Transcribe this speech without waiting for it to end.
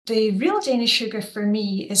The real Danish Hygge for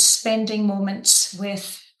me is spending moments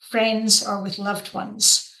with friends or with loved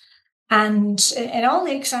ones. And in all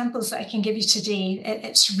the examples that I can give you today,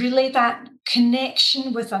 it's really that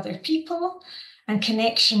connection with other people and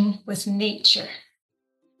connection with nature.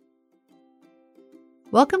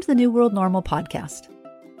 Welcome to the New World Normal podcast.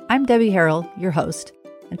 I'm Debbie Harrell, your host,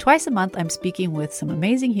 and twice a month I'm speaking with some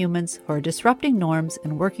amazing humans who are disrupting norms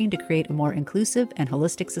and working to create a more inclusive and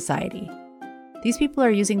holistic society. These people are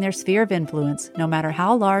using their sphere of influence, no matter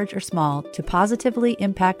how large or small, to positively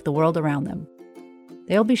impact the world around them.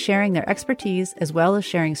 They'll be sharing their expertise as well as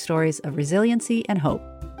sharing stories of resiliency and hope.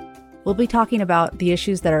 We'll be talking about the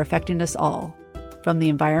issues that are affecting us all, from the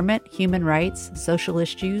environment, human rights, social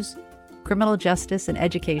issues, criminal justice, and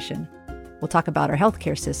education. We'll talk about our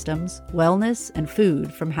healthcare systems, wellness, and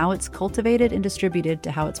food, from how it's cultivated and distributed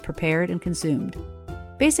to how it's prepared and consumed.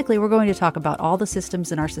 Basically, we're going to talk about all the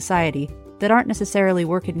systems in our society that aren't necessarily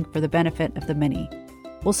working for the benefit of the many.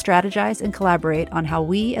 We'll strategize and collaborate on how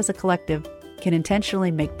we as a collective can intentionally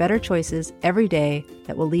make better choices every day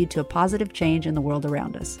that will lead to a positive change in the world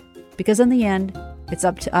around us. Because in the end, it's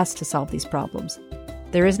up to us to solve these problems.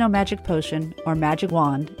 There is no magic potion or magic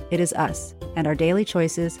wand. It is us and our daily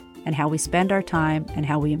choices and how we spend our time and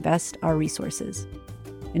how we invest our resources.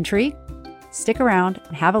 Intrigued? Stick around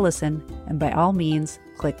and have a listen, and by all means,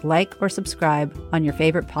 click like or subscribe on your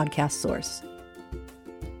favorite podcast source.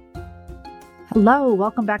 Hello,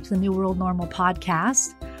 welcome back to the New World Normal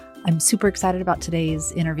podcast. I'm super excited about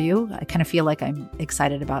today's interview. I kind of feel like I'm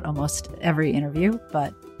excited about almost every interview,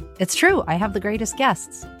 but it's true. I have the greatest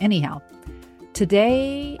guests. Anyhow,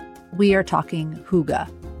 today we are talking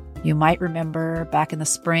hygge. You might remember back in the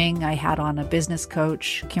spring, I had on a business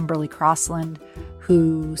coach, Kimberly Crossland,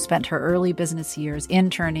 who spent her early business years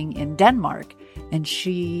interning in Denmark. And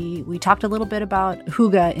we talked a little bit about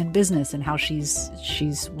hygge in business and how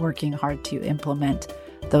she's working hard to implement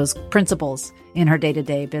those principles in her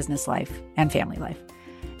day-to-day business life and family life.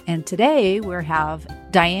 And today we have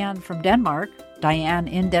Diane from Denmark. Diane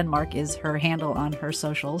in Denmark is her handle on her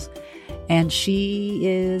socials. And she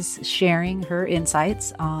is sharing her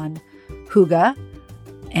insights on hygge,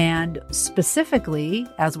 and specifically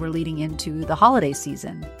as we're leading into the holiday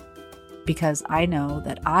season, because I know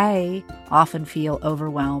that I often feel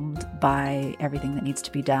overwhelmed by everything that needs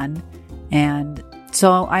to be done. And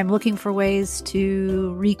so I'm looking for ways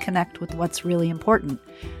to reconnect with what's really important.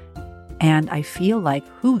 And I feel like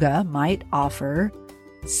hygge might offer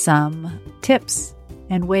some tips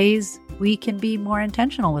and ways we can be more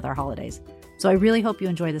intentional with our holidays. So I really hope you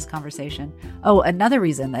enjoy this conversation. Oh, another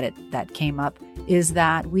reason that came up is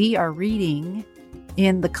that we are reading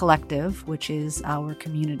in the collective, which is our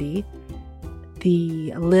community,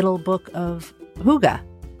 the Little Book of Hygge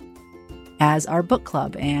as our book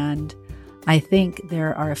club. And I think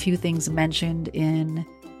there are a few things mentioned in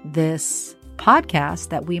this podcast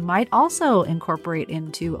that we might also incorporate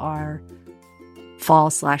into our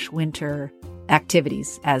fall/winter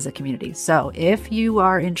activities as a community. So if you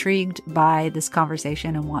are intrigued by this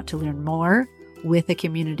conversation and want to learn more with a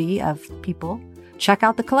community of people, check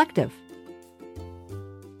out the collective.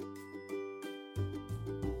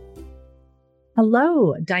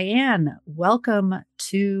 Hello, Diane. Welcome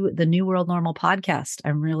to the New World Normal podcast.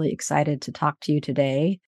 I'm really excited to talk to you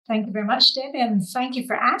today. Thank you very much, Debbie, and thank you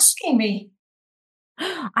for asking me.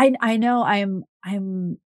 I know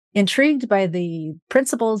I'm intrigued by the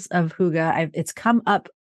principles of hygge. It's come up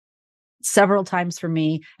several times for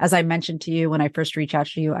me. As I mentioned to you when I first reached out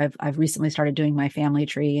to you, I've recently started doing my family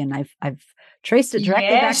tree, and I've traced it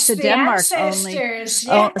directly back to Denmark. Ancestors.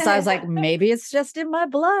 So I was like, maybe it's just in my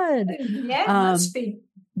blood. Yeah, must be.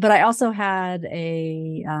 But I also had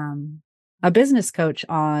a business coach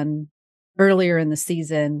on earlier in the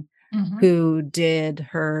season who did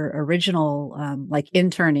her original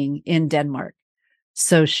interning in Denmark.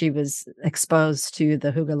 So she was exposed to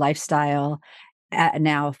the hygge lifestyle.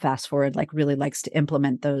 Now, fast forward, really likes to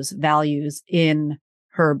implement those values in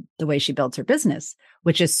the way she builds her business,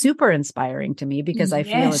 which is super inspiring to me because I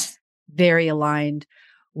feel it's very aligned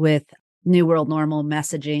with New World Normal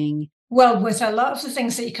messaging. Well, with a lot of the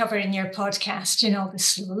things that you cover in your podcast,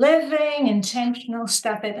 this living, intentional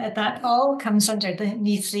stuff, that all comes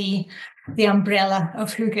underneath the umbrella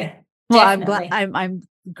of hygge. Well, I'm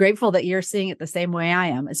grateful that you're seeing it the same way I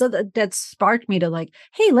am. So that sparked me to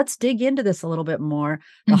hey, let's dig into this a little bit more.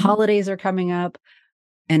 The holidays are coming up.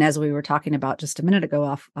 And as we were talking about just a minute ago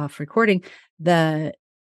off recording,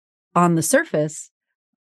 on the surface,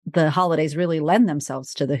 the holidays really lend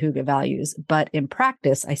themselves to the hygge values. But in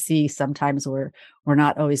practice, I see sometimes we're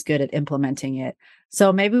not always good at implementing it.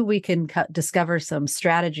 So maybe we can discover some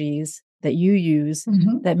strategies that you use,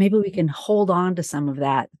 that maybe we can hold on to some of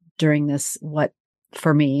that during this, what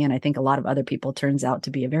for me, and I think a lot of other people, turns out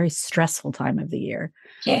to be a very stressful time of the year.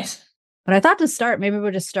 Yes. But I thought to start, maybe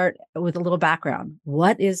we'll just start with a little background.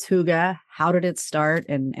 What is hygge? How did it start?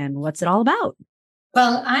 And what's it all about?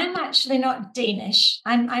 Well, I'm actually not Danish.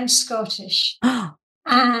 I'm Scottish.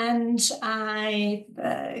 And I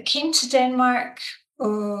came to Denmark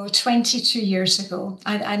 22 years ago.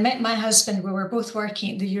 I met my husband. We were both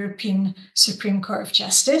working at the European Supreme Court of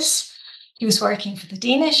Justice. He was working for the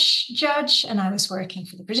Danish judge, and I was working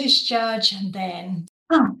for the British judge. And then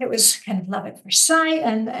it was kind of love at first sight.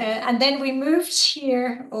 And then we moved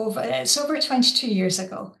here it's over 22 years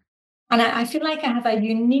ago. And I feel like I have a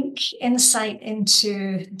unique insight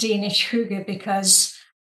into Danish hygge because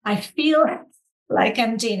I feel like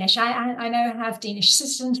I'm Danish. I now have Danish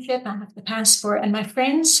citizenship. I have the passport. And my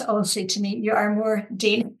friends all say to me, you are more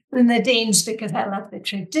Danish than the Danes, because I love the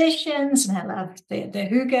traditions and I love the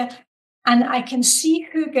hygge. And I can see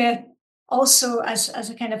hygge also as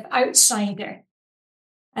a kind of outsider.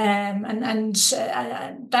 That's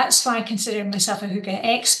why I consider myself a hygge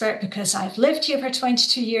expert, because I've lived here for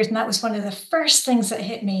 22 years. And that was one of the first things that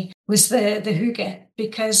hit me, was the hygge.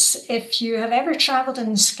 Because if you have ever traveled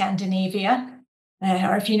in Scandinavia,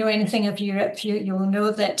 or if you know anything of Europe, you'll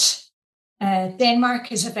know that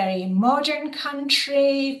Denmark is a very modern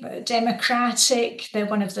country, democratic. They're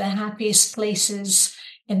one of the happiest places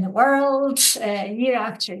in the world, year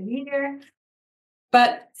after year.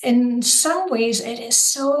 But in some ways, it is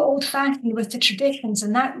so old-fashioned with the traditions.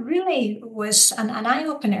 And that really was an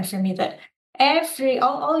eye-opener for me, that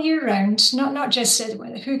all year round, not just,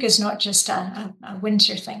 hygge is not just a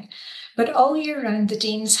winter thing, but all year round, the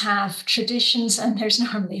Danes have traditions, and there's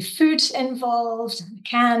normally food involved, and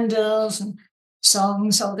candles and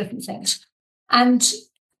songs, all different things. And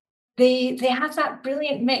they have that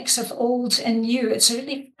brilliant mix of old and new. It's a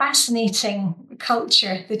really fascinating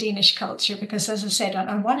culture, the Danish culture, because, as I said,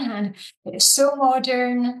 on one hand, it is so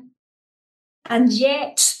modern, and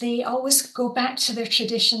yet they always go back to their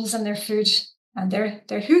traditions and their food and their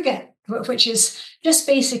hygge, which is just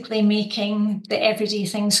basically making the everyday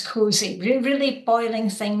things cozy, really boiling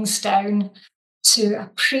things down to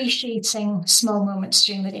appreciating small moments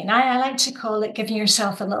during the day. And I like to call it giving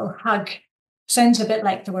yourself a little hug. Sounds a bit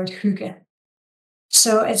like the word hygge.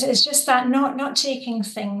 So it's just that not taking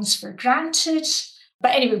things for granted.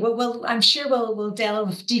 But anyway, I'm sure we'll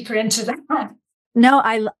delve deeper into that. No,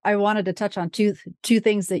 I wanted to touch on two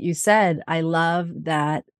things that you said. I love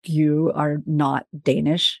that you are not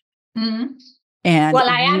Danish. Mm-hmm. And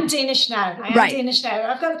I am Danish now. I am Danish now.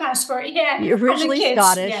 I've got a passport. Yeah. You're originally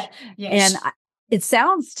Scottish. Yeah. Yes. And it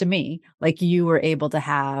sounds to me like you were able to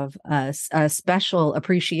have a special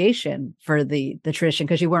appreciation for the tradition,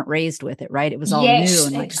 because you weren't raised with it, right? It was all new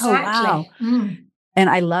and like, exactly. Oh, wow. And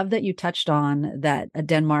I love that you touched on that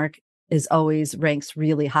Denmark always ranks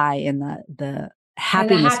really high in the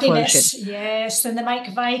happiness quotient. Yes. And the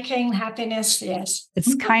Mike Viking happiness. Yes.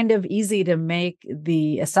 It's kind of easy to make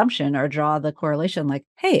the assumption or draw the correlation like,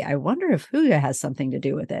 hey, I wonder if hygge has something to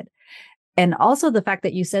do with it. And also the fact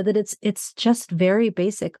that you said that it's just very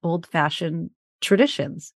basic, old-fashioned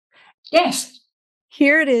traditions. Yes.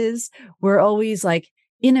 Here it is. We're always like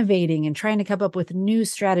innovating and trying to come up with new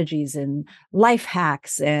strategies and life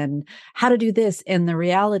hacks and how to do this. And the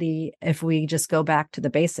reality, if we just go back to the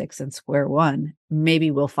basics and square one,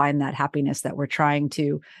 maybe we'll find that happiness that we're trying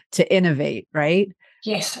to innovate, right?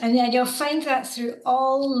 Yes, and you'll find that through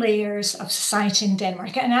all layers of society in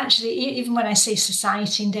Denmark. And actually, even when I say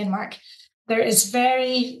society in Denmark, there's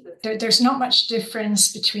not much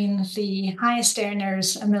difference between the highest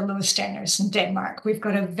earners and the lowest earners in Denmark. We've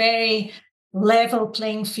got a very level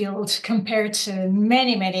playing field compared to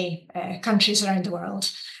many, many countries around the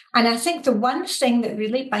world. And I think the one thing that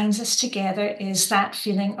really binds us together is that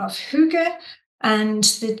feeling of hygge. And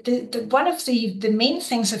the one of the main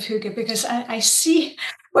things of hygge, because I see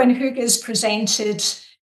when hygge is presented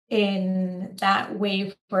in that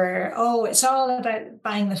way where, it's all about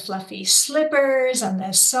buying the fluffy slippers and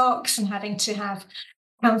the socks and having to have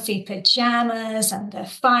comfy pajamas and the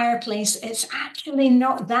fireplace. It's actually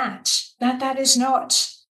not that. That is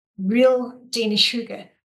not real Danish hygge.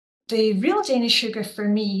 The real Danish hygge for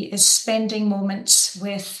me is spending moments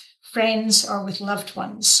with friends or with loved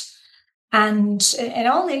ones. And in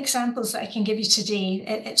all the examples that I can give you today,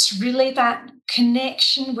 it's really that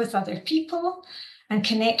connection with other people and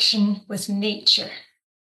connection with nature.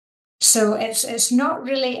 So it's not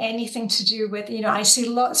really anything to do with, I see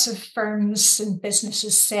lots of firms and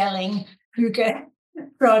businesses selling hygge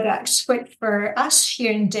products, which for us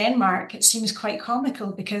here in Denmark, it seems quite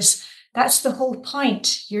comical because that's the whole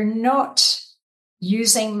point. You're not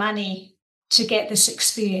using money to get this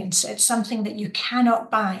experience. It's something that you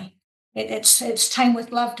cannot buy. It's time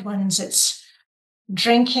with loved ones. It's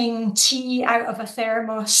drinking tea out of a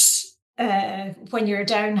thermos when you're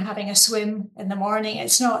down having a swim in the morning.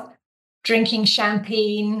 It's not drinking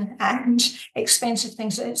champagne and expensive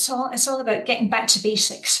things. It's all about getting back to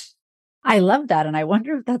basics. I love that. And I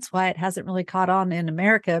wonder if that's why it hasn't really caught on in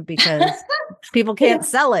America, because people can't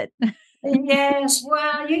sell it. Yes,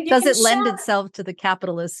 well, you does can it lend sell itself to the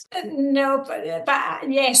capitalist? No, but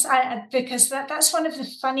yes, because that's one of the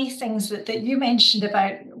funny things that you mentioned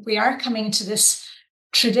about we are coming to this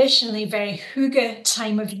traditionally very hygge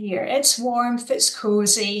time of year. It's warmth, it's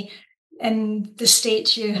cozy. In the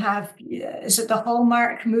States, you have, is it the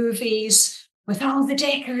Hallmark movies with all the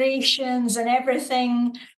decorations and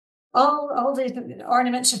everything? All the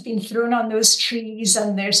ornaments have been thrown on those trees,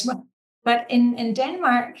 and but in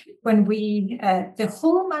Denmark, when the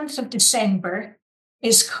whole month of December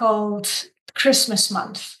is called Christmas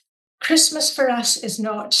month. Christmas for us is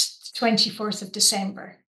not 24th of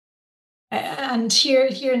December. And here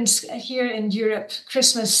in Europe,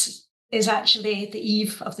 Christmas is actually the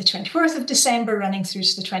eve of the 24th of December running through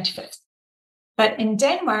to the 25th. But in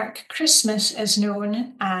Denmark, Christmas is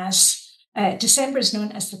known as, December is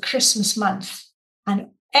known as the Christmas month.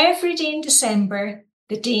 And every day in December,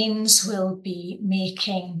 the Danes will be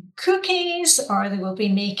making cookies, or they will be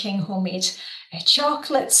making homemade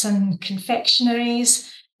chocolates and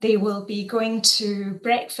confectionaries. They will be going to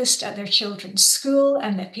breakfast at their children's school,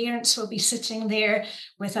 and the parents will be sitting there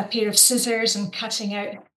with a pair of scissors and cutting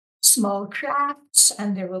out small crafts,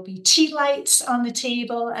 and there will be tea lights on the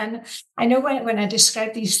table. And I know when I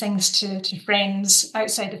describe these things to friends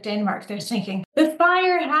outside of Denmark, they're thinking, the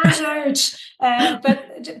fire hazard.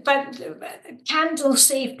 But candle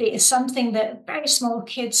safety is something that very small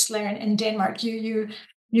kids learn in Denmark. You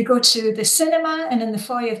go to the cinema, and in the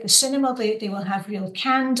foyer of the cinema, they will have real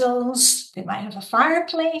candles. They might have a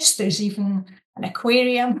fireplace. There's even an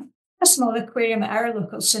aquarium, a small aquarium at our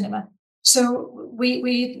local cinema. So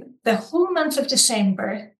the whole month of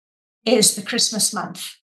December is the Christmas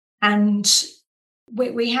month. And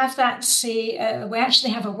we have that we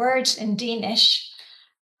actually have a word in Danish.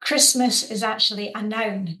 Christmas is actually a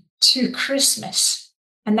noun, to Christmas.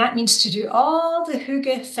 And that means to do all the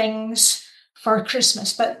hygge things for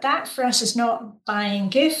Christmas. But that for us is not buying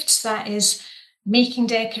gifts. That is making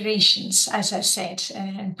decorations, as I said,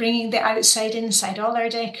 and bringing the outside inside. All our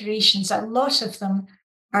decorations, a lot of them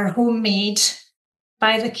are homemade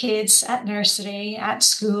by the kids at nursery, at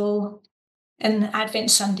school, in Advent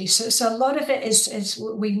Sunday. So a lot of it is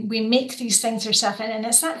we make these things ourselves. And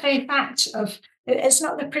it's that very fact of, it's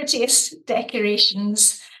not the prettiest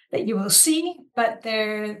decorations that you will see, but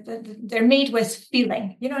they're made with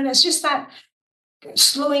feeling, and it's just that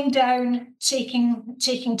slowing down,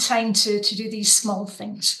 taking time to do these small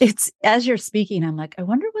things. It's, as you're speaking, I'm like, I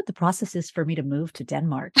wonder what the process is for me to move to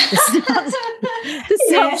Denmark. This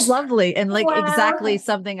sounds lovely, and exactly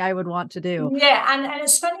something I would want to do. Yeah, and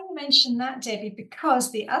it's funny you mention that, Debbie,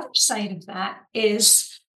 because the other side of that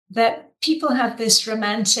is that people have this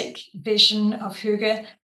romantic vision of hygge.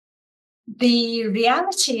 The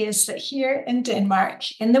reality is that here in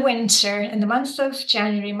Denmark, in the winter, in the month of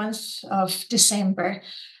January, month of December,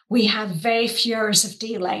 we have very few hours of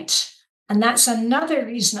daylight. And that's another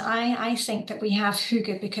reason I think that we have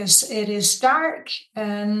hygge, because it is dark.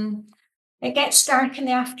 It gets dark in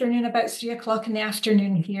the afternoon, about 3:00 in the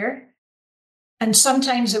afternoon here. And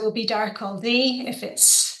sometimes it will be dark all day if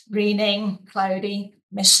it's raining, cloudy,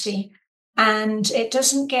 misty. And it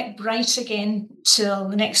doesn't get bright again till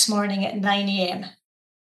the next morning at 9 a.m.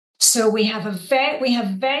 So we have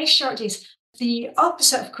very short days. The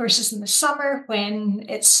opposite, of course, is in the summer when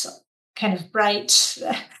it's kind of bright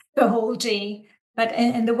the whole day. But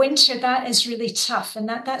in the winter, that is really tough. And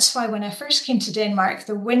that's why when I first came to Denmark,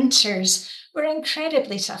 the winters were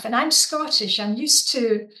incredibly tough. And I'm Scottish. I'm used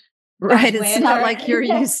to right. It's not like you're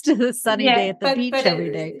used to the sunny day at the beach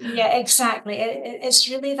every day. Yeah, exactly. It's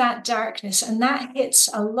really that darkness. And that hits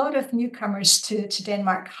a lot of newcomers to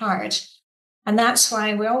Denmark hard. And that's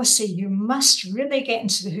why we always say you must really get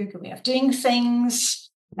into the hygge way of doing things.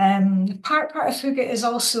 Part of hygge is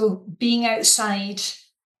also being outside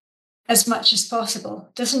as much as possible.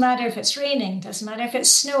 Doesn't matter if it's raining, doesn't matter if it's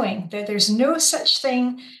snowing. There's no such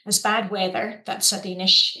thing as bad weather. That's a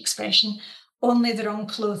Danish expression. Only the wrong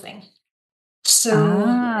clothing.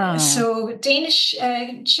 So Danish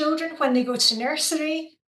children, when they go to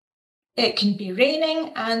nursery, it can be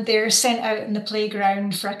raining and they're sent out in the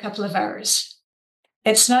playground for a couple of hours.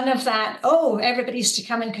 It's none of that, oh, everybody's to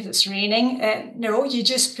come in because it's raining. No, you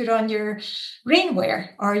just put on your rainwear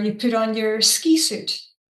or you put on your ski suit.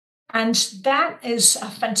 And that is a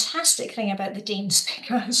fantastic thing about the Danes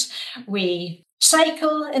because we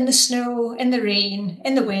cycle in the snow, in the rain,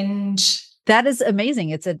 in the wind. That is amazing.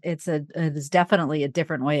 It is definitely a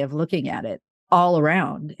different way of looking at it all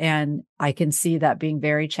around. And I can see that being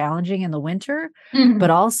very challenging in the winter, but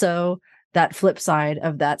also that flip side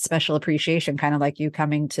of that special appreciation, kind of like you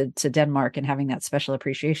coming to Denmark and having that special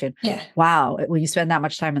appreciation. Yeah. Wow. When you spend that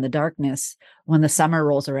much time in the darkness, when the summer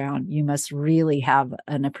rolls around, you must really have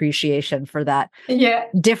an appreciation for that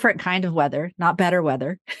different kind of weather, not better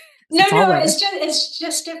weather. No, it's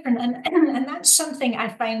just different. And that's something I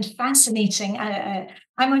find fascinating.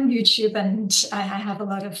 I'm on YouTube and I have a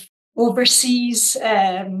lot of overseas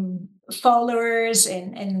followers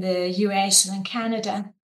in the US and in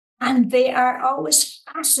Canada. And they are always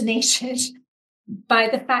fascinated by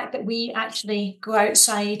the fact that we actually go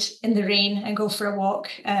outside in the rain and go for a walk.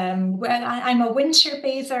 Well, I'm a winter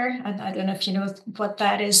bather, and I don't know if you know what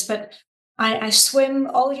that is, but I swim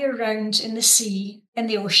all year round in the sea, in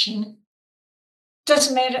the ocean.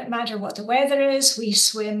 Doesn't matter what the weather is. We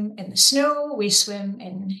swim in the snow, we swim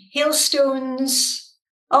in hailstones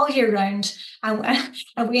all year round.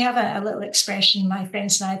 And we have a little expression, my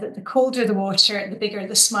friends and I, that the colder the water, the bigger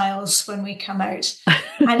the smiles when we come out.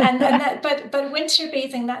 But winter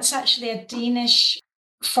bathing, that's actually a Danish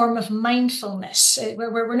form of mindfulness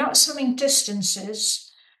where we're not swimming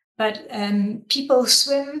distances, but people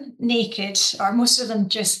swim naked, or most of them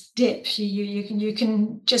just dip. You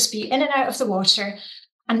can just be in and out of the water.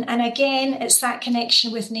 And again, it's that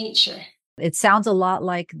connection with nature. It sounds a lot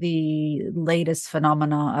like the latest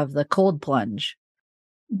phenomena of the cold plunge.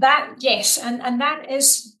 Yes, and that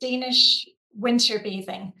is Danish winter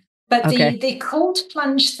bathing. But the cold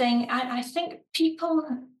plunge thing, I think people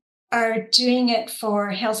are doing it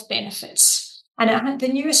for health benefits. And the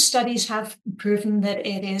newest studies have proven that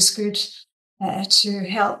it is good to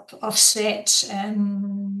help offset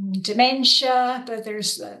dementia, but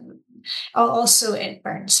there's also it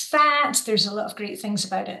burns fat. There's a lot of great things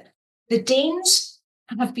about it. The Danes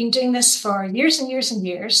have been doing this for years and years and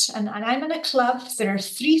years. And I'm in a club. There are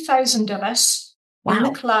 3,000 of us in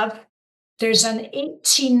the club. There's an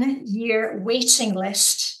 18-year waiting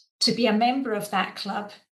list to be a member of that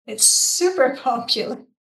club. It's super popular.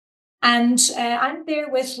 And I'm there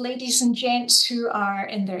with ladies and gents who are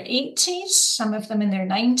in their 80s, some of them in their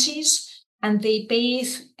 90s, and they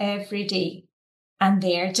bathe every day. And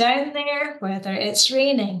they're down there, whether it's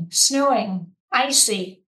raining, snowing,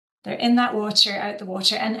 icy, they're in that water, out the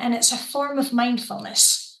water, and it's a form of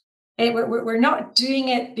mindfulness. We're not doing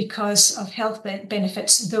it because of health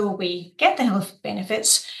benefits, though we get the health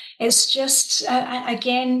benefits. It's just,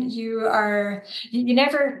 again, you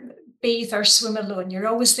never bathe or swim alone. You're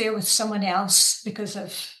always there with someone else because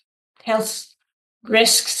of health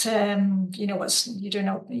risks. You don't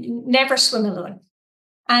know. You never swim alone.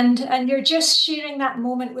 And you're just sharing that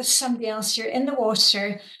moment with somebody else. You're in the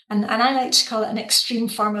water. And I like to call it an extreme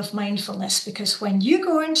form of mindfulness, because when you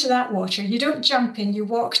go into that water, you don't jump in, you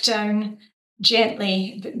walk down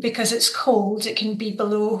gently because it's cold. It can be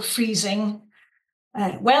below freezing,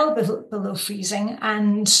 well below freezing.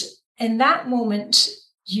 And in that moment,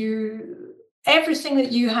 everything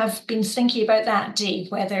that you have been thinking about that day,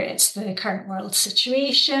 whether it's the current world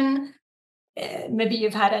situation, maybe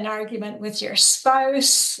you've had an argument with your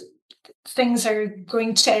spouse, things are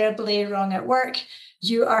going terribly wrong at work,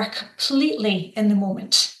 you are completely in the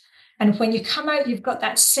moment. And when you come out, you've got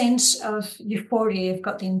that sense of euphoria. You've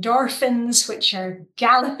got the endorphins, which are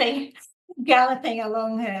galloping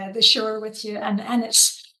along the shore with you. And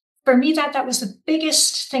it's, for me, that was the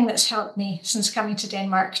biggest thing that's helped me since coming to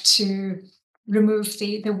Denmark to remove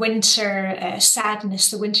the winter sadness,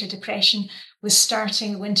 the winter depression, was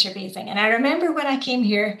starting winter bathing. And I remember when I came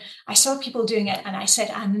here, I saw people doing it and I said,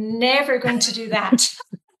 I'm never going to do that.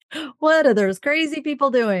 What are those crazy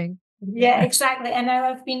people doing? Yeah, exactly. And now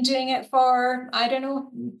I've been doing it for,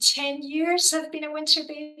 10 years. I've been a winter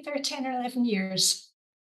bather, 10 or 11 years.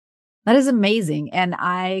 That is amazing. And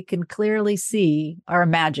I can clearly see or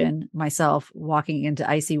imagine myself walking into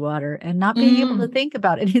icy water and not being able to think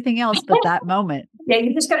about anything else but that moment. Yeah,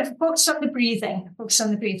 you just got to focus on the breathing.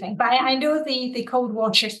 But I know the cold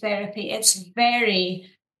water therapy, it's very,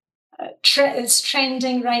 it's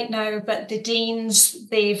trending right now, but the Danes,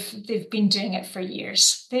 they've been doing it for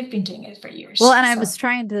years. Well, and I was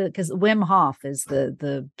trying to, because Wim Hof is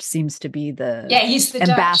seems to be he's the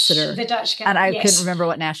ambassador, the Dutch guy. And I couldn't remember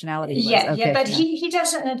what nationality he was. Yeah, but he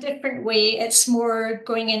does it in a different way. It's more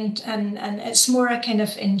going in, and it's more a kind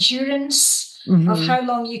of endurance of how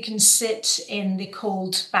long you can sit in the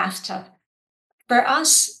cold bathtub. For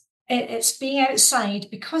us, it's being outside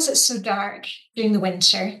because it's so dark during the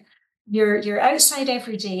winter. You're outside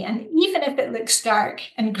every day, and even if it looks dark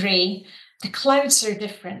and grey, the clouds are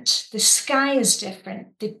different. The sky is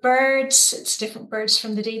different. The birds, it's different birds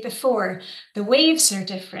from the day before. The waves are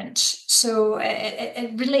different. So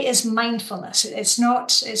it really is mindfulness. It's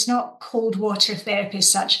not cold water therapy as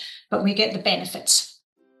such, but we get the benefits.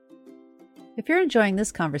 If you're enjoying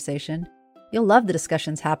this conversation, you'll love the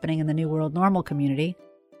discussions happening in the New World Normal community,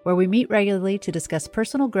 where we meet regularly to discuss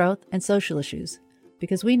personal growth and social issues,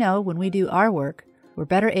 because we know when we do our work, we're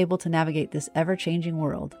better able to navigate this ever-changing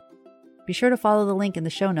world. Be sure to follow the link in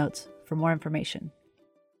the show notes for more information.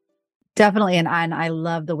 Definitely. And I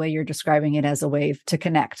love the way you're describing it as a way to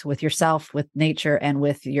connect with yourself, with nature, and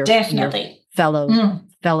with your fellow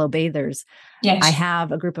bathers. Yes. I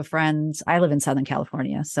have a group of friends. I live in Southern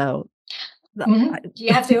California. So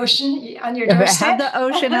you have the ocean on your doorstep. I have the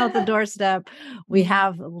ocean out the doorstep. We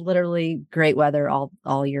have literally great weather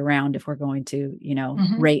all year round if we're going to,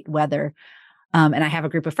 rate weather. And I have a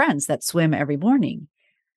group of friends that swim every morning.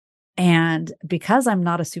 And because I'm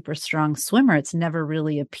not a super strong swimmer, it's never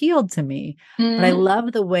really appealed to me. But I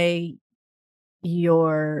love the way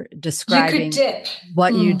you're describing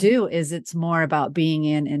what you do. Is it's more about being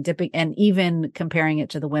in and dipping, and even comparing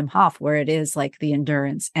it to the Wim Hof, where it is like the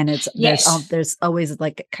endurance, and it's there's always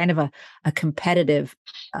like kind of a competitive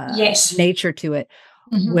nature to it,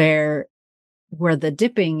 where the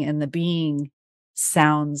dipping and the being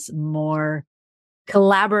sounds more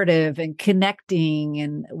collaborative and connecting,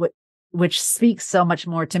 and which speaks so much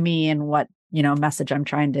more to me and what message I'm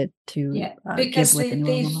trying to because give with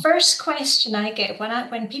the first question I get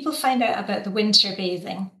when people find out about the winter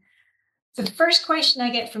bathing, the first question I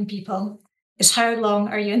get from people is, how long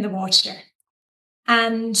are you in the water?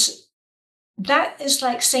 And that is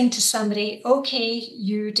like saying to somebody, okay,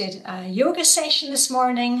 you did a yoga session this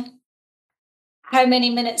morning. How many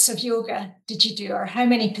minutes of yoga did you do, or how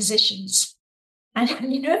many positions? And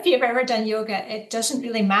if you've ever done yoga, it doesn't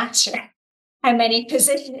really matter how many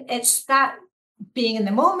positions. It's that being in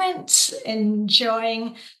the moment,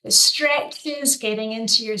 enjoying the stretches, getting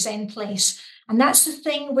into your Zen place. And that's the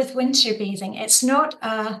thing with winter bathing. It's not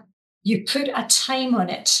you put a time on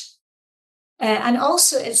it. And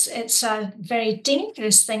also it's a very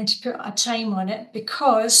dangerous thing to put a time on it,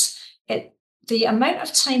 because the amount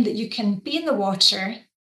of time that you can be in the water,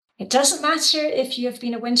 it doesn't matter if you have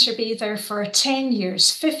been a winter bather for 10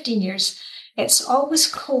 years, 15 years, it's always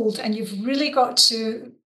cold, and you've really got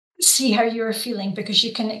to see how you're feeling, because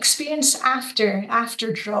you can experience after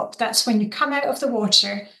drop. That's when you come out of the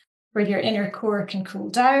water where your inner core can cool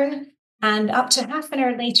down, and up to half an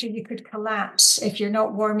hour later, you could collapse if you're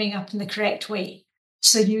not warming up in the correct way.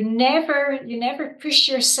 So you never push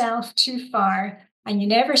yourself too far, and you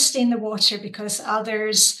never stay in the water because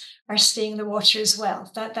others are staying in the water as well.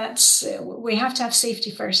 That's we have to have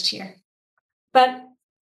safety first here. But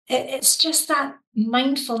it's just that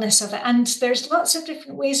mindfulness of it. And there's lots of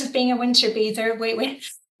different ways of being a winter bather.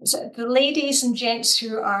 The ladies and gents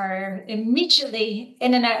who are immediately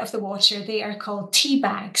in and out of the water, they are called tea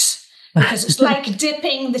bags, because it's like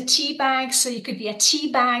dipping the tea bag. So you could be a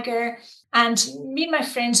tea bagger. And me and my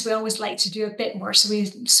friends, we always like to do a bit more. So we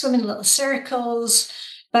swim in little circles.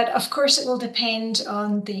 But of course, it will depend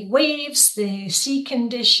on the waves, the sea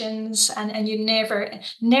conditions, and you never,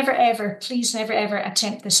 ever, please never, ever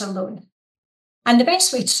attempt this alone. And the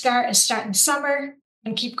best way to start is start in summer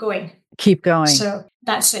and keep going. Keep going. So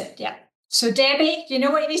that's it, yeah. So Debbie, you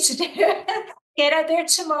know what you need to do? Get out there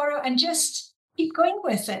tomorrow and just keep going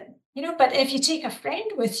with it. But if you take a friend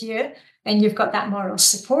with you, then you've got that moral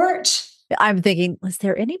support. I'm thinking, is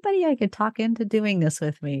there anybody I could talk into doing this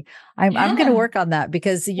with me? I'm going to work on that,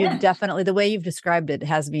 because definitely, the way you've described it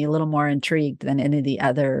has me a little more intrigued than any of the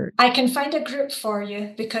other. I can find a group for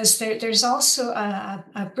you, because there's also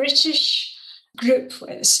a British group.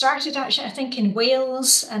 It started actually, I think, in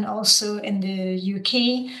Wales and also in the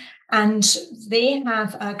UK. And they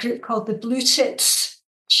have a group called the Blue Tits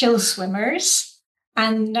Chill Swimmers.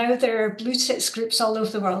 And now there are Blue Tits groups all over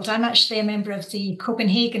the world. I'm actually a member of the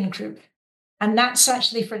Copenhagen group. And that's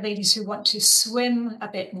actually for ladies who want to swim a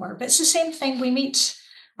bit more. But it's the same thing. We meet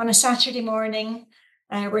on a Saturday morning.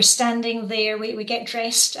 We're standing there. We get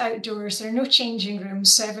dressed outdoors. There are no changing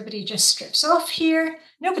rooms. So everybody just strips off here.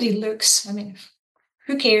 Nobody looks. I mean,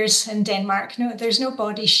 who cares in Denmark? No, there's no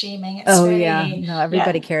body shaming. No,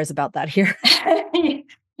 everybody cares about that here.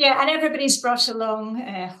 Yeah, and everybody's brought along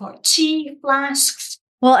hot tea flasks.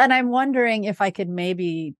 Well, and I'm wondering if I could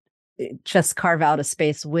maybe just carve out a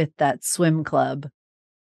space with that swim club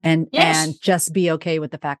and Yes. just be okay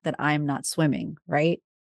with the fact that I'm not swimming, right?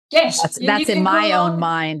 Yes. That's You in can go my own along.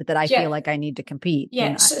 mind that I Yeah. feel like I need to compete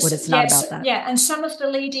when Yes. it's not Yes. about that. Yeah. And some of the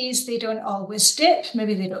ladies, they don't always dip.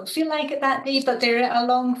 Maybe they don't feel like it that day, but they're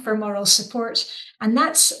along for moral support. And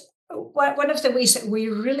that's one of the ways that we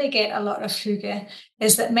really get a lot of hygge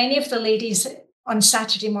is that many of the ladies on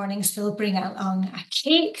Saturday mornings, they'll bring along a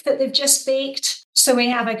cake that they've just baked. So we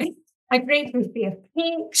have a great buffet of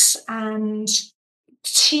cakes and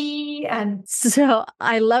tea. And so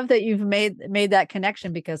I love that you've made that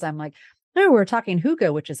connection, because I'm like, oh, we're talking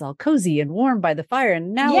hygge, which is all cozy and warm by the fire,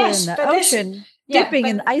 and now we're in yes, the but ocean dipping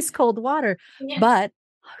in ice cold water. yeah. But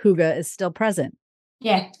hygge is still present.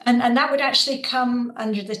 Yeah, and that would actually come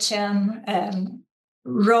under the term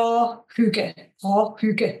raw hygge, raw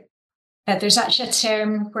hygge. There's actually a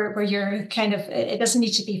term where you're kind of, it doesn't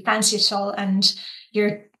need to be fancy at all, and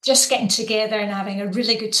you're just getting together and having a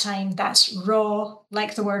really good time. That's raw,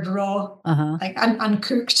 like the word raw, like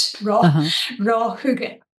uncooked, raw, raw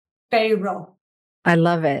hygge, very raw. I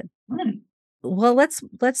love it. Well,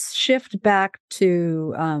 let's shift back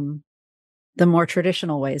to the more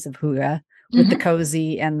traditional ways of hygge, with the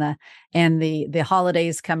cozy and the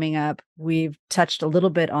holidays coming up. We've touched a little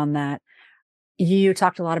bit on that. You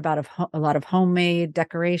talked a lot about a lot of homemade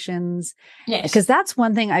decorations. Yes. Because that's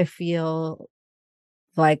one thing I feel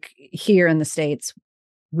like here in the States,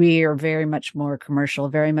 we are very much more commercial,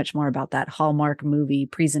 very much more about that Hallmark movie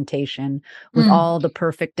presentation with all the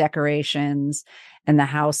perfect decorations and the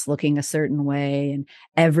house looking a certain way and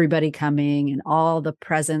everybody coming and all the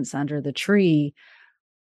presents under the tree,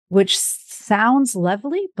 which sounds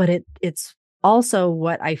lovely, but it's also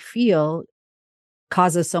what I feel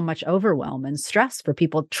causes so much overwhelm and stress for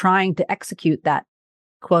people trying to execute that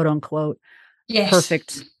quote unquote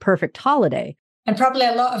perfect holiday. And probably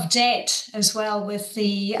a lot of debt as well with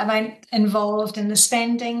the amount involved in the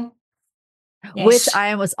spending. Yes. Which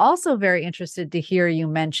I was also very interested to hear you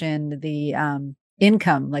mention the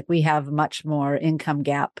income. Like we have much more income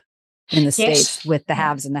gap in the States with the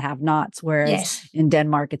haves and the have-nots, whereas in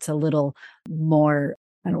Denmark, it's a little more,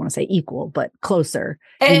 I don't want to say equal, but closer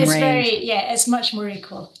in range. It's much more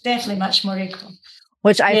equal. Definitely much more equal.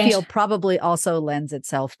 Which I feel probably also lends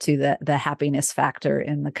itself to the happiness factor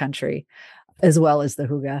in the country, as well as the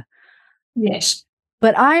hygge. Yes.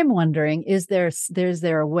 But I'm wondering, is there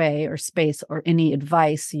a way or space or any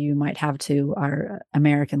advice you might have to our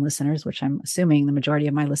American listeners, which I'm assuming the majority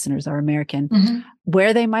of my listeners are American,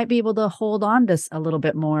 where they might be able to hold on to a little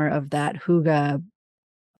bit more of that hygge,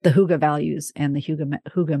 the hygge values and the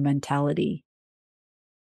hygge mentality?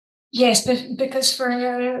 Yes, because for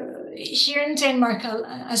here in Denmark,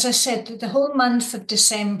 as I said, the whole month of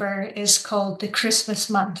December is called the Christmas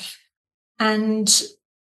month. And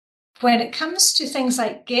when it comes to things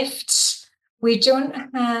like gifts, we don't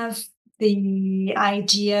have the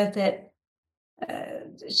idea that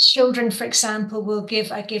children, for example, will give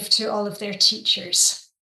a gift to all of their teachers.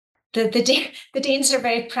 The Danes are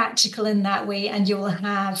very practical in that way, and you will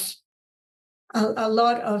have a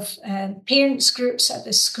lot of parents groups at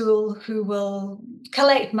the school who will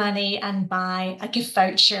collect money and buy a gift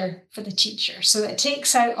voucher for the teacher. So it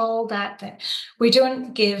takes out all that we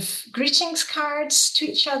don't give greetings cards to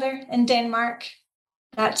each other in Denmark.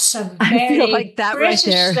 That's a very British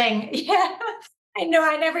thing. Yeah. I know.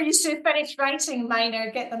 I never used to finish writing mine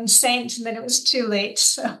or get them sent, and then it was too late.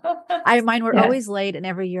 So mine were always late, and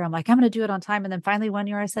every year I'm like, I'm going to do it on time, and then finally one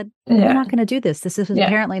year I said, I'm not going to do this. This is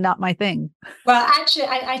apparently not my thing. Well, actually,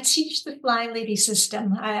 I teach the Fly Lady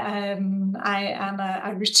system. I am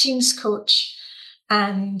a routines coach,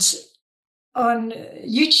 and on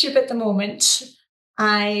YouTube at the moment,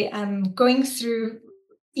 I am going through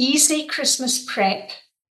easy Christmas prep.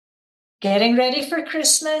 Getting ready for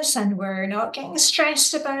Christmas, and we're not getting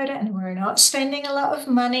stressed about it, and we're not spending a lot of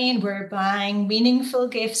money, and we're buying meaningful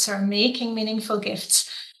gifts or making meaningful gifts.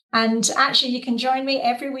 And actually, you can join me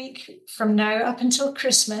every week from now up until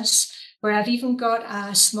Christmas, where I've even got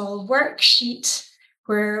a small worksheet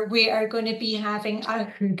where we are going to be having a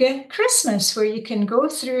hygge Christmas, where you can go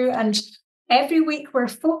through, and every week we're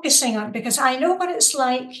focusing on, because I know what it's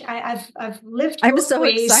like. I've lived. I'm so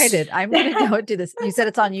excited. I'm going to go do this. You said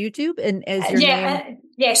it's on YouTube, and is your name?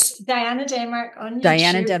 Yes, Diana Denmark on YouTube.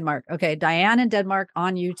 Diana Denmark. Okay, Diana Denmark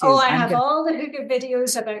on YouTube. Oh, I have all the hygge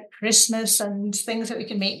videos about Christmas and things that we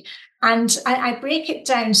can make. And I break it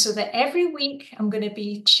down so that every week I'm going to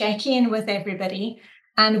be checking in with everybody.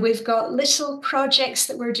 And we've got little projects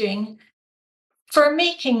that we're doing for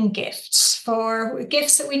making gifts, for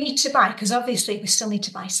gifts that we need to buy, because obviously we still need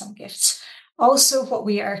to buy some gifts. Also, what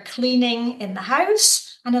we are cleaning in the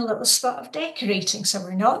house, and a little spot of decorating. So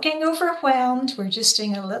we're not getting overwhelmed. We're just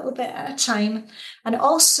doing a little bit at a time. And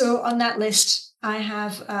also on that list, I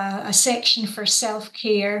have a section for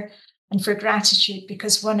self-care and for gratitude,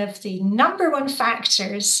 because one of the number one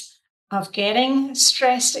factors of getting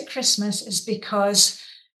stressed at Christmas is because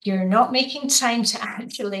you're not making time to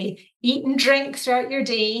actually eat and drink throughout your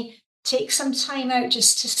day. Take some time out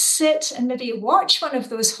just to sit and maybe watch one of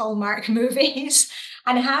those Hallmark movies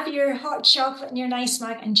and have your hot chocolate and your nice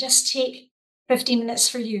mug and just take 15 minutes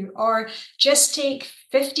for you, or just take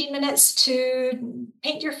 15 minutes to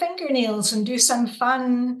paint your fingernails and do some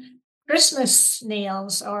fun Christmas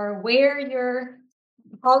nails, or wear your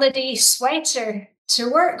holiday sweater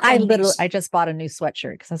to work. I just bought a new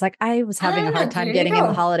sweatshirt because I was like, I was having a hard time getting in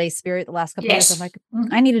the holiday spirit the last couple of years. I'm like,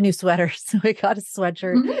 I need a new sweater. So I got a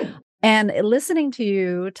sweatshirt. And listening to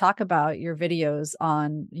you talk about your videos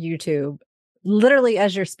on YouTube, literally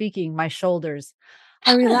as you're speaking, my shoulders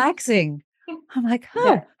are relaxing. I'm like,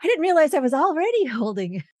 I didn't realize I was already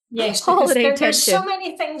holding holiday tension. There's so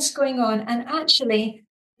many things going on. And actually,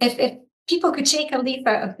 if people could take a leaf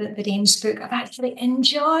out of the Danes book of actually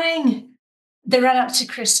enjoying the run up to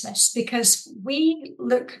Christmas, because we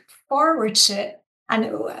look forward to it.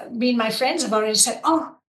 And me and my friends have already said,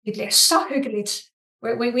 det blir så hyggligt.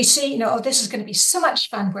 We say, this is going to be so much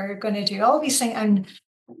fun. We're going to do all these things. And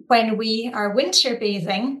when we are winter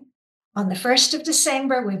bathing on the 1st of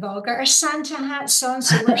December, we've all got our Santa hats on.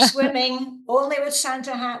 So we're swimming only with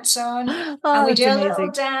Santa hats on. And we do a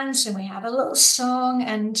little dance and we have a little song.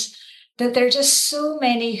 And that there are just so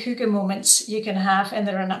many hygge moments you can have in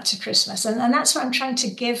the run up to Christmas. And that's what I'm trying to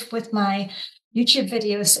give with my YouTube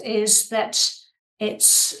videos, is that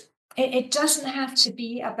it doesn't have to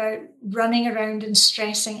be about running around and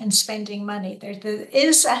stressing and spending money. There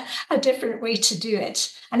is a different way to do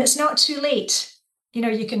it. And it's not too late.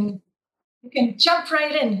 You can jump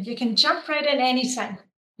right in. You can jump right in anytime.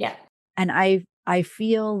 Yeah. And I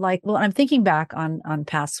feel like, I'm thinking back on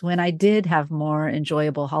past when I did have more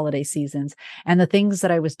enjoyable holiday seasons, and the things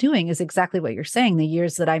that I was doing is exactly what you're saying. The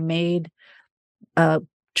years that I made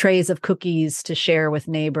trays of cookies to share with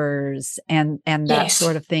neighbors and that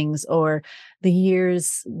sort of things, or the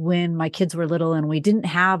years when my kids were little and we didn't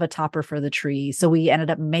have a topper for the tree, so we ended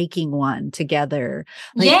up making one together.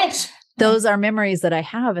 Those are memories that I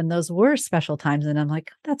have, and those were special times. And I'm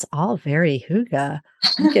like, that's all very hygge.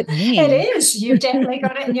 Look at me. It is. You've definitely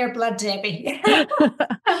got it in your blood, Debbie.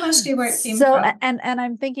 That must be where it came from. And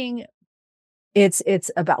I'm thinking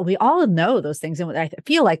it's about, we all know those things. And I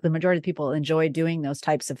feel like the majority of people enjoy doing those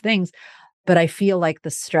types of things. But I feel like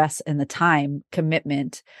the stress and the time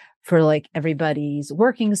commitment for like everybody's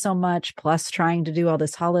working so much, plus trying to do all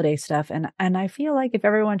this holiday stuff. And I feel like if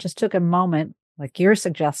everyone just took a moment, like you're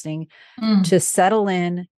suggesting, to settle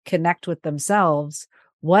in, connect with themselves,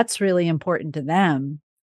 what's really important to them,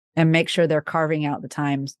 and make sure they're carving out the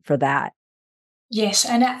times for that. Yes.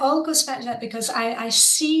 And it all goes back to that, because I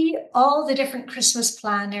see all the different Christmas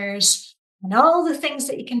planners and all the things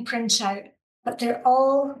that you can print out, but they're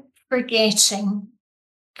all forgetting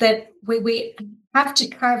that we have to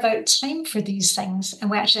carve out time for these things, and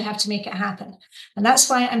we actually have to make it happen. And that's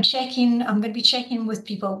why I'm going to be checking with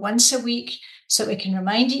people once a week, so we can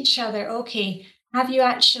remind each other, okay, have you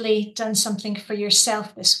actually done something for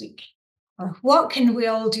yourself this week? Or what can we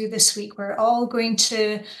all do this week? We're all going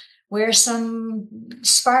to wear some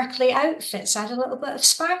sparkly outfits, add a little bit of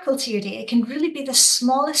sparkle to your day. It can really be the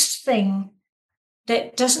smallest thing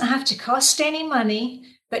that doesn't have to cost any money,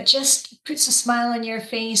 but just puts a smile on your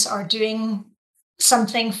face, or doing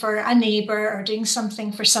something for a neighbor, or doing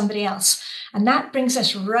something for somebody else. And that brings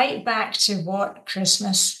us right back to what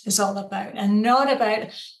Christmas is all about, and not about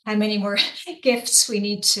how many more gifts we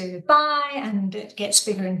need to buy, and it gets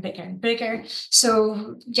bigger and bigger and bigger.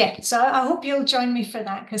 So I hope you'll join me for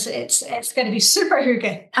that, because it's going to be super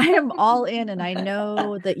hygge. I am all in, and I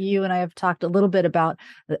know that you and I have talked a little bit about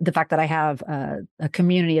the fact that I have a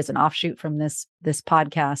community as an offshoot from this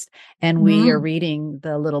podcast, and we are reading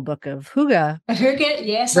the little book of hygge. Hygge,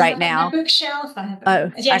 yes, right now. On my bookshelf.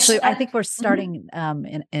 Actually, I think we're starting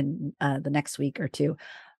in the next week or two.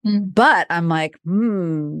 But I'm like,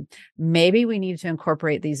 maybe we need to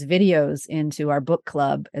incorporate these videos into our book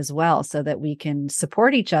club as well, so that we can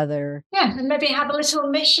support each other. Yeah, and maybe have a little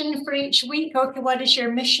mission for each week. Okay, what is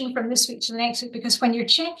your mission from this week to the next week? Because when you're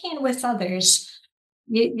checking in with others,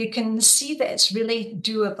 you can see that it's really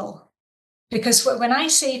doable. Because when I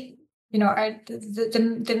say, I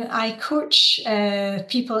coach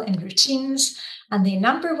people in routines, and the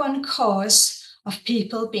number one cause of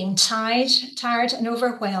people being tired and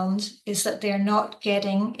overwhelmed is that they're not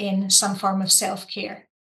getting in some form of self-care.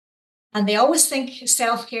 And they always think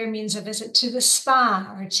self-care means a visit to the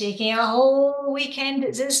spa or taking a whole weekend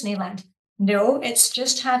at Disneyland. No, it's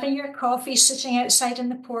just having your coffee, sitting outside on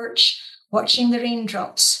the porch, watching the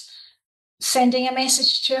raindrops, sending a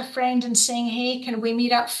message to a friend and saying, hey, can we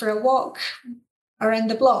meet up for a walk around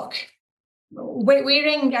the block?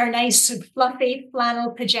 Wearing our nice fluffy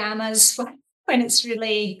flannel pajamas when it's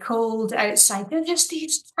really cold outside. They're just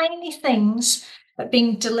these tiny things, but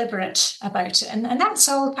being deliberate about it. And that's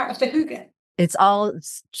all part of the hygge. It's all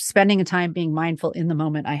spending time being mindful in the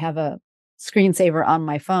moment. I have a screensaver on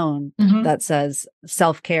my phone that says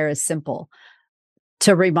self-care is simple,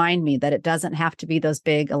 to remind me that it doesn't have to be those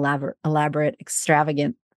big, elaborate,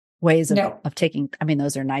 extravagant ways of taking. I mean,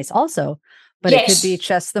 those are nice also, but it could be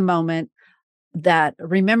just the moment that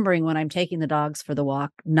remembering when I'm taking the dogs for the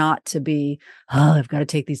walk, not to be, oh, I've got to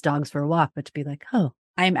take these dogs for a walk, but to be like, oh,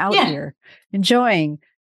 I'm out here enjoying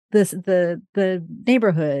the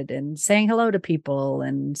neighborhood and saying hello to people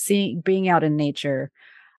and being out in nature.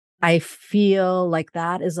 I feel like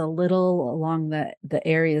that is a little along the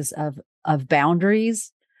areas of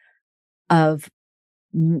boundaries, of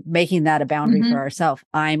making that a boundary for ourselves.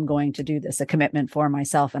 I'm going to do this, a commitment for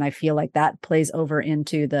myself. And I feel like that plays over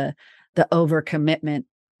into the overcommitment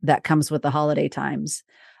that comes with the holiday times,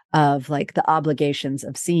 of like the obligations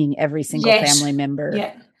of seeing every single family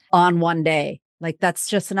member on one day. Like that's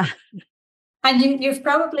just not. And you've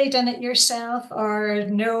probably done it yourself or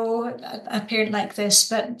know a parent like this,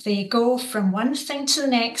 but they go from one thing to the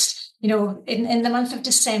next. You know, in the month of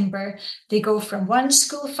December, they go from one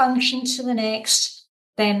school function to the next,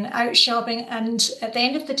 then out shopping. And at the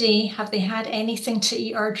end of the day, have they had anything to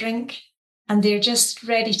eat or drink? And they're just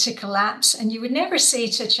ready to collapse. And you would never say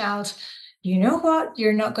to a child, you know what,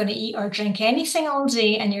 you're not going to eat or drink anything all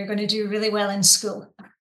day and you're going to do really well in school.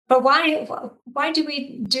 But why do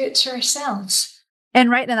we do it to ourselves?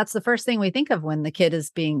 And that's the first thing we think of when the kid is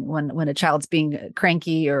being, when a child's being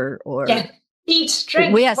cranky or eat,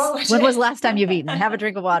 drink. Yes. When was the last time you've eaten? Have a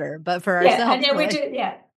drink of water. But for ourselves. And we do.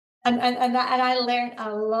 Yeah. And I learned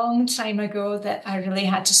a long time ago that I really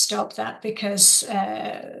had to stop that, because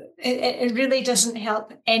it really doesn't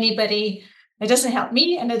help anybody. It doesn't help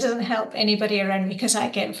me, and it doesn't help anybody around me, because I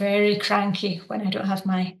get very cranky when I don't have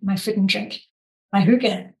my food and drink, my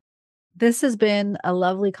hygge. This has been a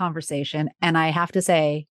lovely conversation. And I have to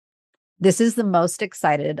say, this is the most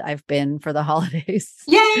excited I've been for the holidays.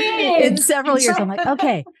 Yay! In several years. I'm like,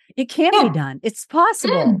 okay, it can be done. It's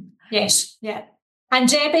possible. Yes. Yeah. And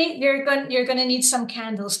Debbie, you're going to need some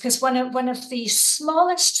candles, because one of the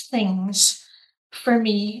smallest things for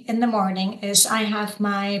me in the morning is I have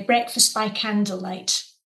my breakfast by candlelight,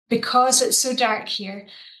 because it's so dark here.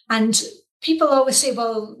 And people always say,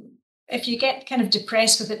 well, if you get kind of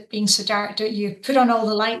depressed with it being so dark, don't you put on all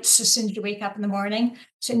the lights as soon as you wake up in the morning?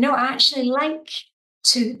 So no, I actually like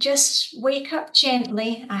to just wake up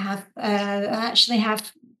gently. I actually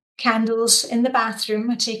have candles in the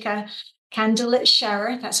bathroom. I take a candlelit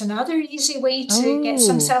shower. That's another easy way to get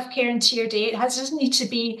some self-care into your day. It doesn't need to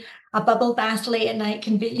be a bubble bath late at night. It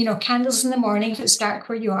can be, candles in the morning if it's dark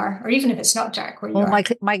where you are, or even if it's not dark where you are.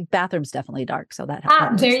 My bathroom's definitely dark, so that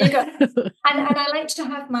helps. There you go. and I like to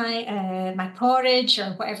have my my porridge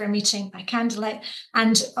or whatever I'm eating by candlelight.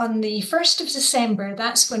 And on the 1st of December,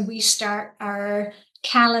 that's when we start our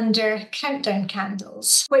calendar countdown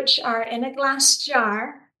candles, which are in a glass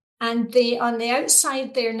jar. And on the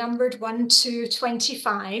outside, they're numbered 1 to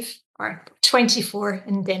 25, or 24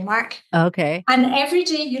 in Denmark. Okay. And every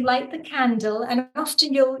day you light the candle, and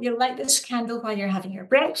often you'll light this candle while you're having your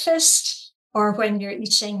breakfast or when you're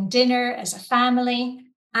eating dinner as a family.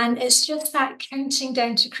 And it's just that counting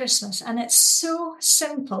down to Christmas. And it's so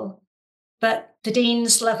simple, but the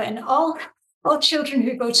Danes love it. And all children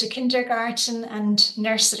who go to kindergarten and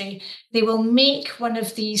nursery, they will make one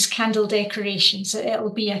of these candle decorations.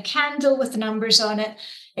 It'll be a candle with numbers on it.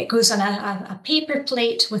 It goes on a paper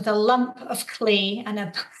plate with a lump of clay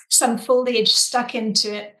and some foliage stuck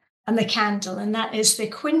into it, and the candle. And that is the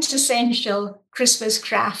quintessential Christmas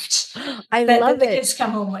craft that the kids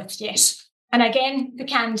come home with. Yes. And again, the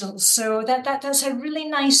candles. So that's a really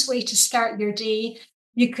nice way to start your day.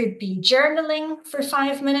 You could be journaling for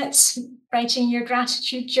 5 minutes, writing your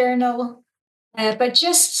gratitude journal, but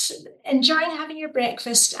just enjoying having your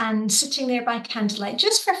breakfast and sitting there by candlelight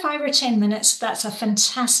just for 5 or 10 minutes. That's a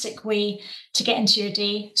fantastic way to get into your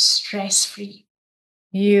day stress-free.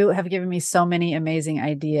 You have given me so many amazing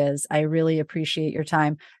ideas. I really appreciate your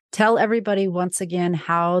time. Tell everybody once again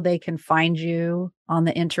how they can find you on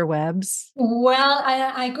the interwebs? Well,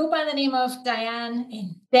 I go by the name of Diane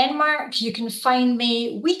in Denmark. You can find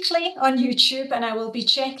me weekly on YouTube, and I will be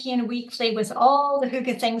checking in weekly with all the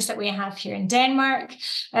hygge things that we have here in Denmark.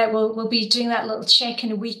 We'll be doing that little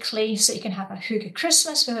check-in weekly so you can have a hygge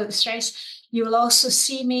Christmas without the stress. You will also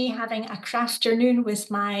see me having a crafternoon with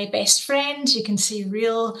my best friend. You can see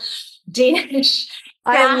real Danish crafts.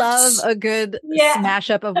 I love a good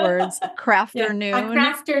smash-up of words. Crafternoon. A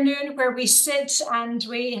crafternoon where we sit and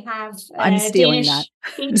we have I'm stealing Danish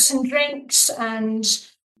eats and drinks, and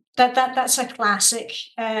that's a classic.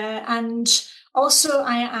 And also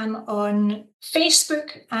I am on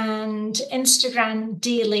Facebook and Instagram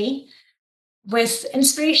daily with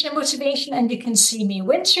inspiration and motivation, and you can see me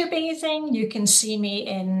winter bathing. You can see me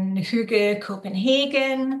in Hygge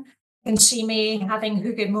Copenhagen. You can see me having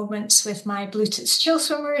hygge moments with my Blue Tits Chill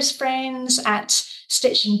Swimmers friends at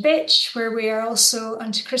Stitch and Bitch, where we are also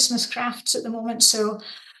onto Christmas crafts at the moment. So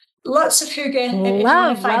lots of hygge.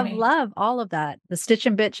 Love all of that. The Stitch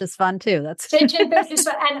and Bitch is fun too. That's Stitch and Bitch is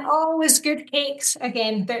fun, and always good cakes.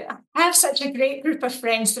 Again, I have such a great group of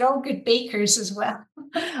friends. They're all good bakers as well.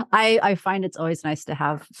 I find it's always nice to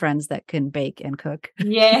have friends that can bake and cook.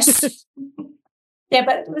 Yes. Yeah,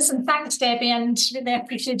 but listen, thanks, Debbie, and really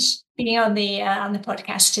appreciate being on the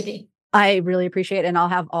podcast today. I really appreciate it. And I'll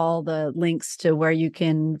have all the links to where you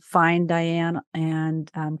can find Diane and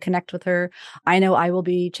connect with her. I know I will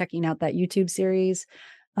be checking out that YouTube series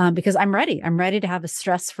because I'm ready. I'm ready to have a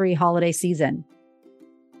stress-free holiday season.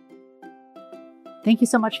 Thank you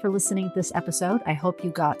so much for listening to this episode. I hope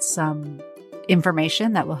you got some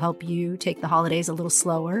information that will help you take the holidays a little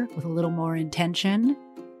slower with a little more intention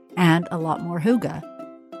and a lot more hygge.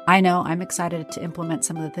 I know I'm excited to implement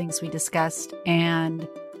some of the things we discussed and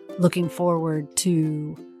looking forward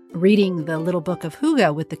to reading the little book of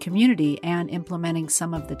hygge with the community and implementing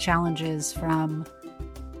some of the challenges from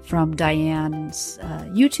Diane's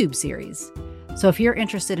YouTube series. So if you're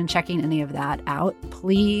interested in checking any of that out,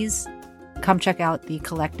 please come check out the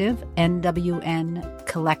collective,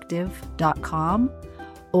 nwncollective.com,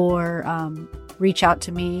 or reach out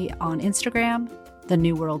to me on Instagram, The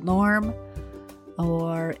New World Norm,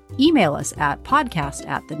 or email us at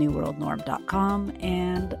podcast@thenewworldnorm.com,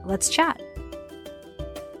 and let's chat.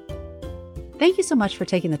 Thank you so much for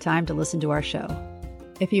taking the time to listen to our show.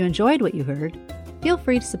 If you enjoyed what you heard, feel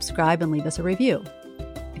free to subscribe and leave us a review.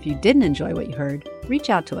 If you didn't enjoy what you heard, reach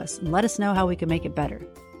out to us and let us know how we can make it better.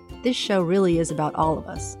 This show really is about all of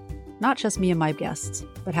us, not just me and my guests,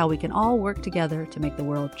 but how we can all work together to make the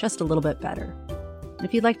world just a little bit better. And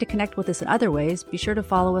if you'd like to connect with us in other ways, be sure to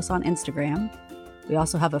follow us on Instagram. We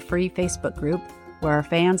also have a free Facebook group where our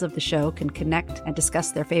fans of the show can connect and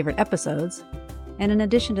discuss their favorite episodes. And in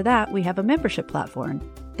addition to that, we have a membership platform,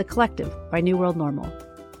 The Collective by New World Normal,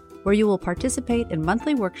 where you will participate in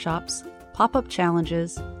monthly workshops, pop-up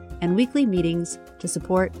challenges, and weekly meetings to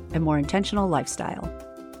support a more intentional lifestyle.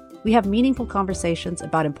 We have meaningful conversations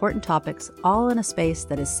about important topics, all in a space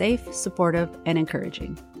that is safe, supportive, and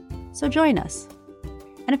encouraging. So join us.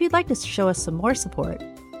 And if you'd like to show us some more support,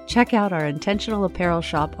 check out our intentional apparel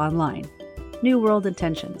shop online, New World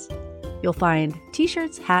Intentions. You'll find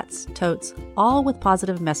t-shirts, hats, totes, all with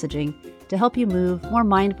positive messaging to help you move more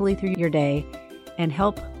mindfully through your day and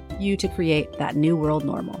help you to create that new world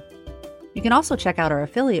normal. You can also check out our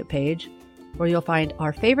affiliate page, where you'll find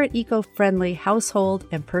our favorite eco-friendly household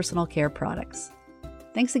and personal care products.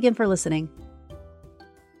 Thanks again for listening.